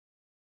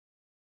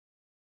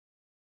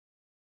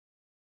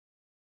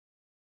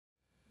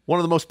One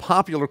of the most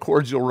popular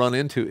chords you'll run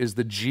into is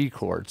the G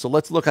chord. So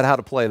let's look at how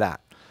to play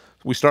that.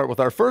 We start with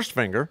our first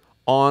finger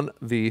on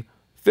the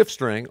 5th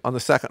string on the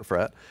 2nd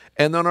fret,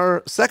 and then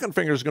our 2nd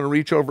finger is going to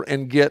reach over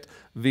and get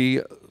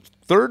the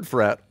 3rd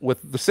fret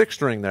with the 6th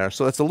string there.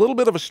 So that's a little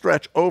bit of a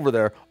stretch over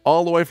there,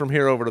 all the way from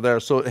here over to there.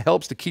 So it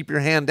helps to keep your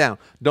hand down.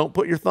 Don't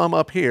put your thumb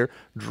up here.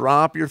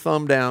 Drop your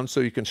thumb down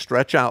so you can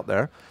stretch out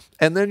there.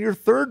 And then your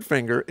 3rd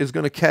finger is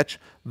going to catch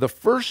the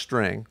 1st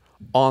string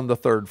on the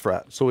 3rd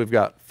fret. So we've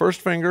got 1st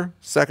finger,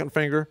 2nd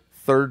finger,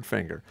 3rd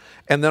finger.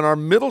 And then our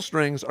middle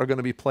strings are going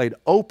to be played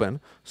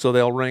open, so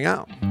they'll ring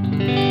out.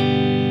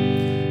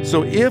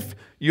 So if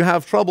you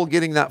have trouble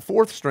getting that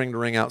 4th string to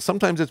ring out,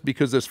 sometimes it's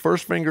because this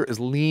 1st finger is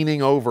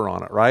leaning over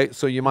on it, right?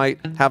 So you might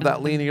have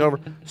that leaning over.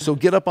 So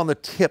get up on the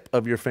tip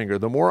of your finger.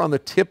 The more on the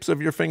tips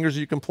of your fingers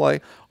you can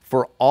play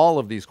for all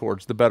of these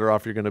chords, the better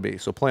off you're going to be.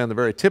 So play on the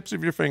very tips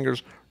of your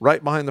fingers,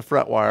 right behind the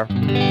fret wire,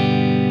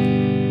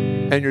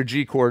 and your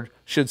G chord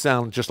should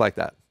sound just like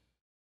that.